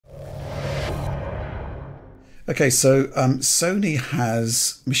Okay, so Sony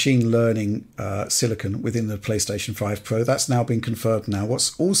has machine learning silicon within the PlayStation 5 Pro. That's now been confirmed now.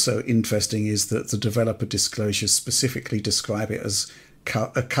 What's also interesting is that the developer disclosures specifically describe it as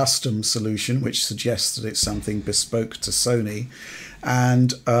a custom solution, which suggests that it's something bespoke to Sony.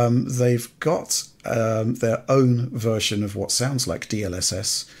 And they've got their own version of what sounds like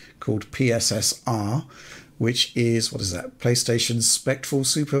DLSS called PSSR, which is, what is that? PlayStation Spectral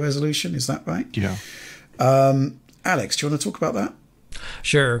Super Resolution, is that right? Yeah. Alex, do you want to talk about that?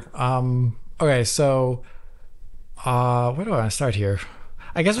 Sure. Okay, so where do I want to start here?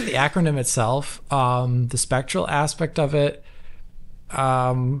 I guess with the acronym itself, the spectral aspect of it,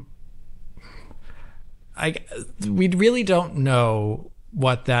 we really don't know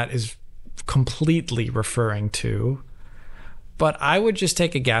what that is completely referring to, but I would just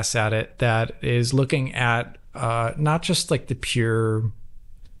take a guess at it that is looking at not just like the pure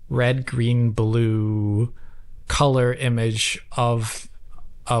red, green, blue color image of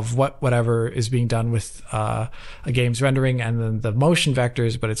whatever is being done with a game's rendering and then the motion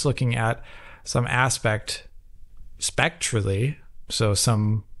vectors, but it's looking at some aspect spectrally, so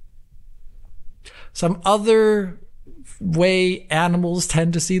some some way animals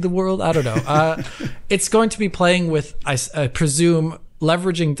tend to see the world. I don't know. It's going to be playing with, I presume,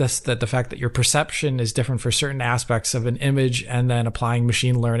 leveraging the fact that your perception is different for certain aspects of an image and then applying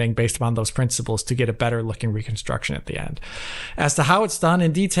machine learning based upon those principles to get a better looking reconstruction at the end. As to how it's done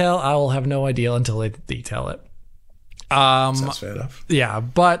in detail, I will have no idea until they detail it. Sounds fair enough. Yeah,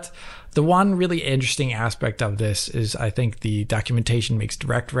 but the one really interesting aspect of this is I think the documentation makes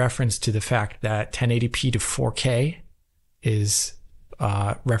direct reference to the fact that 1080p to 4K is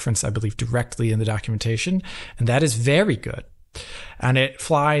referenced, I believe, directly in the documentation, and that is very good. And it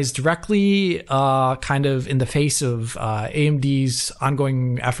flies directly kind of in the face of AMD's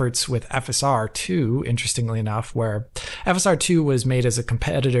ongoing efforts with FSR2, interestingly enough, where FSR2 was made as a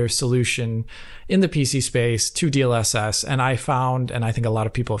competitor solution in the PC space to DLSS. And I found, and I think a lot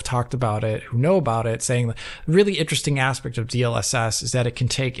of people have talked about it who know about it, saying the really interesting aspect of DLSS is that it can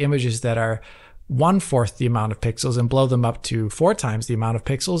take images that are 1/4 the amount of pixels and blow them up to 4 times the amount of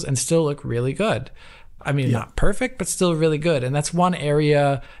pixels and still look really good. I mean, not perfect, but still really good. And that's one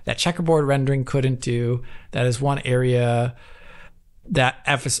area that checkerboard rendering couldn't do. That is one area that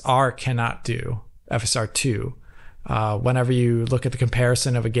FSR cannot do, FSR2. Whenever you look at the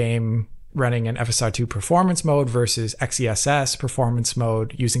comparison of a game running in FSR2 performance mode versus XeSS performance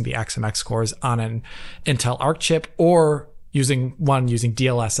mode using the XMX cores on an Intel Arc chip or using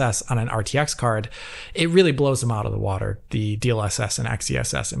DLSS on an RTX card, it really blows them out of the water, the DLSS and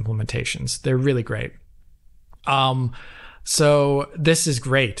XeSS implementations. They're really great. So this is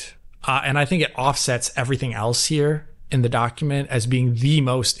great. And I think it offsets everything else here in the document as being the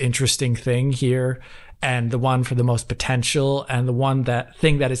most interesting thing here and the one for the most potential and the one that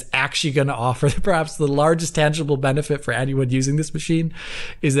is actually going to offer perhaps the largest tangible benefit for anyone using this machine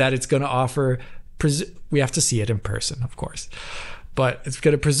is that it's going to offer, we have to see it in person, of course, but it's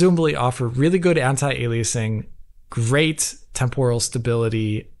going to presumably offer really good anti-aliasing, great temporal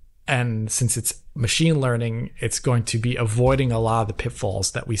stability, and since it's machine learning, it's going to be avoiding a lot of the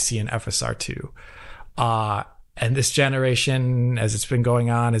pitfalls that we see in FSR2. And this generation, as it's been going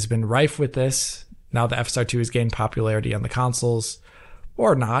on, has been rife with this. Now that FSR2 has gained popularity on the consoles,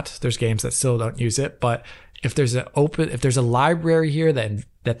 or not, there's games that still don't use it. But if there's a library here that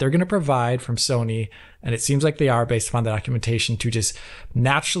they're going to provide from Sony, and it seems like they are based upon the documentation to just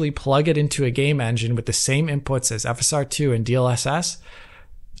naturally plug it into a game engine with the same inputs as FSR2 and DLSS,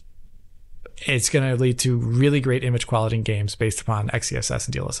 it's going to lead to really great image quality in games based upon XeSS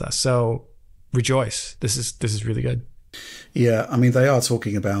and DLSS. So rejoice. This is really good. Yeah, I mean, they are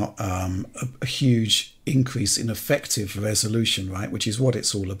talking about a huge increase in effective resolution, right? Which is what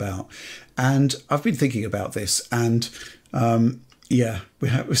it's all about. And I've been thinking about this, and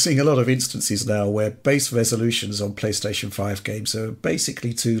we're seeing a lot of instances now where base resolutions on PlayStation 5 games are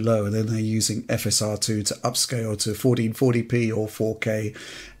basically too low, and then they're using FSR2 to upscale to 1440p or 4K,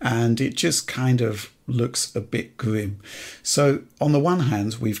 and it just kind of looks a bit grim. So on the one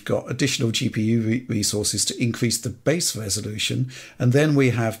hand, we've got additional GPU resources to increase the base resolution, and then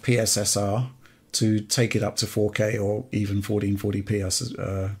we have PSSR to take it up to 4K or even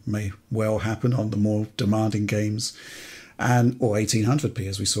 1440p, may well happen on the more demanding games, or 1800p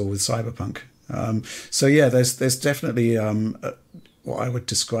as we saw with Cyberpunk. There's definitely what I would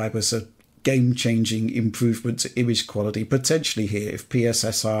describe as a game-changing improvement to image quality potentially here if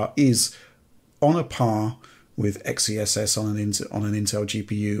PSSR is on a par with XeSS on an Intel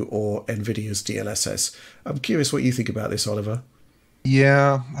GPU or NVIDIA's DLSS. I'm curious what you think about this, Oliver.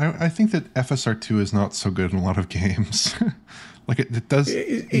 Yeah, I think that FSR2 is not so good in a lot of games. Like it does.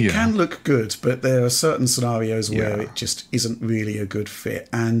 It can look good, but there are certain scenarios where Yeah. it just isn't really a good fit.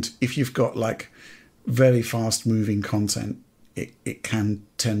 And if you've got like very fast moving content, it can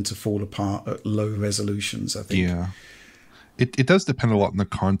tend to fall apart at low resolutions, I think. Yeah. It does depend a lot on the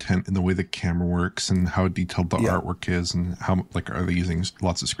content and the way the camera works and how detailed the Yeah. artwork is and how like are they using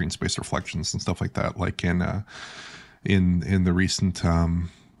lots of screen space reflections and stuff like that. Like in the recent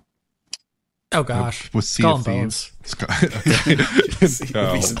Oh gosh, with Sea Skull of and Thieves. Bones.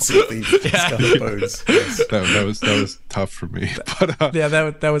 The recent Sea of Thieves, Skull and Bones. Yes. That was tough for me. But Yeah,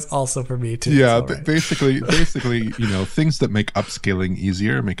 that was also for me too. yeah, so, right. basically, things that make upscaling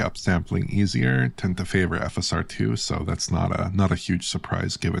easier, make upsampling easier, tend to favor FSR2. So that's not a huge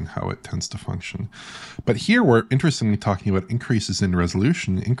surprise given how it tends to function. But here we're interestingly talking about increases in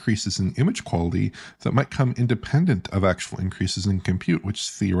resolution, increases in image quality that might come independent of actual increases in compute, which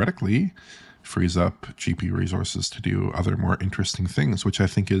theoretically frees up GPU resources to do other more interesting things, which I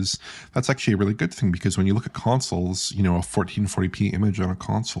think that's actually a really good thing, because when you look at consoles, a 1440p image on a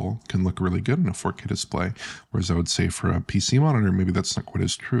console can look really good in a 4K display, whereas I would say for a PC monitor, maybe that's not quite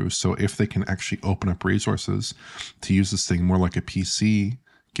as true. So if they can actually open up resources to use this thing more like a PC,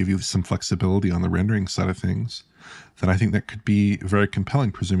 give you some flexibility on the rendering side of things, then I think that could be very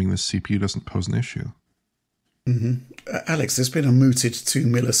compelling, presuming this CPU doesn't pose an issue. Alex, there's been a mooted 2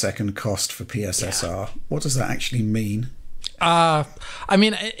 millisecond cost for PSSR. What does that actually mean? I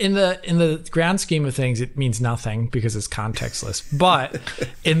mean, in the grand scheme of things, it means nothing because it's contextless. But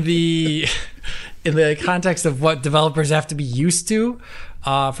in the context of what developers have to be used to,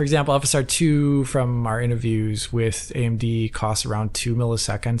 for example, FSR2 from our interviews with AMD costs around 2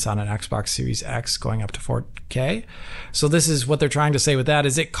 milliseconds on an Xbox Series X, going up to 4K. So this is what they're trying to say with that: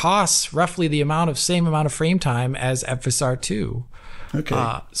 is it costs roughly the same amount of frame time as FSR2.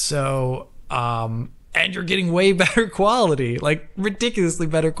 Okay. And you're getting way better quality, like ridiculously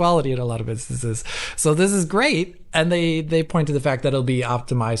better quality in a lot of instances. So this is great. And they point to the fact that it'll be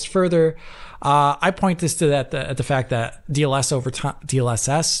optimized further. I point this to the fact that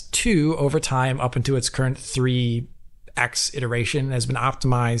DLSS 2 over time up into its current 3x iteration has been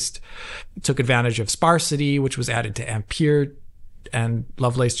optimized. It took advantage of sparsity, which was added to Ampere and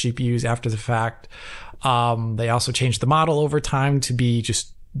Lovelace GPUs after the fact. They also changed the model over time to be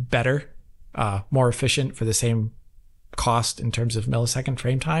just better, more efficient for the same cost in terms of millisecond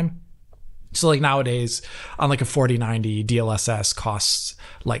frame time. So like nowadays on like a 4090, DLSS costs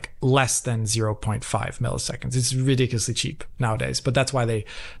like less than 0.5 milliseconds. It's ridiculously cheap nowadays, but that's why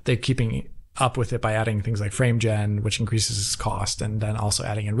they're keeping up with it by adding things like frame gen, which increases its cost, and then also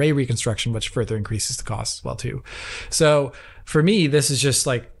adding in ray reconstruction, which further increases the cost as well too. So for me, this is just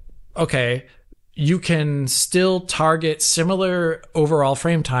like, okay, you can still target similar overall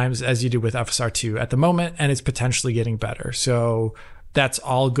frame times as you do with FSR2 at the moment, and it's potentially getting better. So that's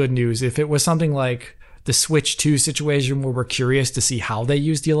all good news. If it was something like the Switch 2 situation where we're curious to see how they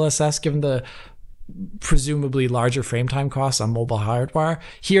use DLSS given the presumably larger frame time costs on mobile hardware,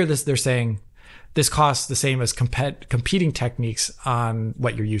 here they're saying this costs the same as competing techniques on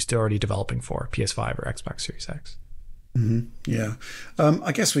what you're used to already developing for PS5 or Xbox Series X. Mm-hmm. Yeah.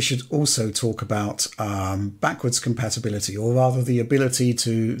 I guess we should also talk about backwards compatibility, or rather the ability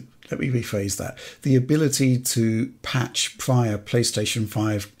to, let me rephrase that, the ability to patch prior PlayStation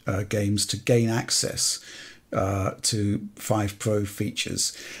 5 games to gain access to 5 Pro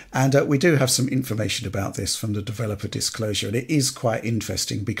features. And we do have some information about this from the developer disclosure, and it is quite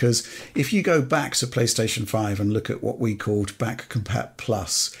interesting because if you go back to PlayStation 5 and look at what we called Back Compat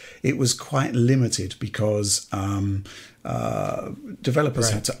Plus, it was quite limited because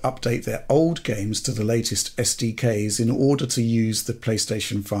developers had to update their old games to the latest SDKs in order to use the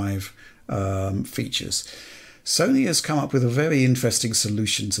PlayStation 5 features. Sony has come up with a very interesting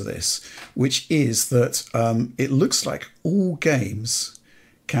solution to this, which is that it looks like all games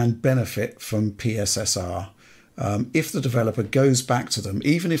can benefit from PSSR if the developer goes back to them,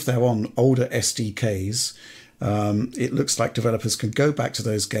 even if they're on older SDKs. It looks like developers can go back to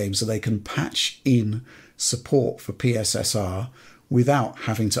those games so they can patch in support for PSSR without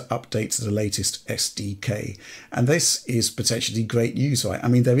having to update to the latest SDK. And this is potentially great news, right? I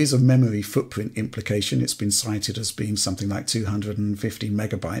mean, there is a memory footprint implication. It's been cited as being something like 250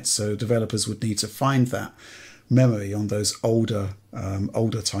 megabytes. So developers would need to find that memory on those older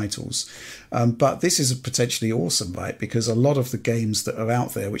titles. But this is potentially awesome, right? Because a lot of the games that are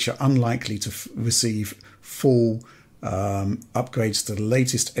out there, which are unlikely to receive full upgrades to the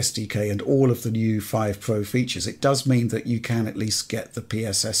latest SDK and all of the new 5 Pro features, it does mean that you can at least get the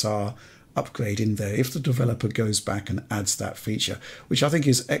PSSR upgrade in there if the developer goes back and adds that feature, which I think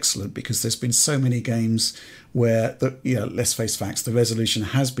is excellent, because there's been so many games where let's face facts, the resolution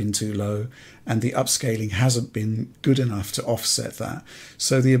has been too low and the upscaling hasn't been good enough to offset that.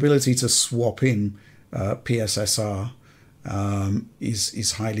 So the ability to swap in PSSR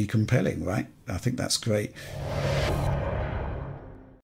is highly compelling, right? I think that's great.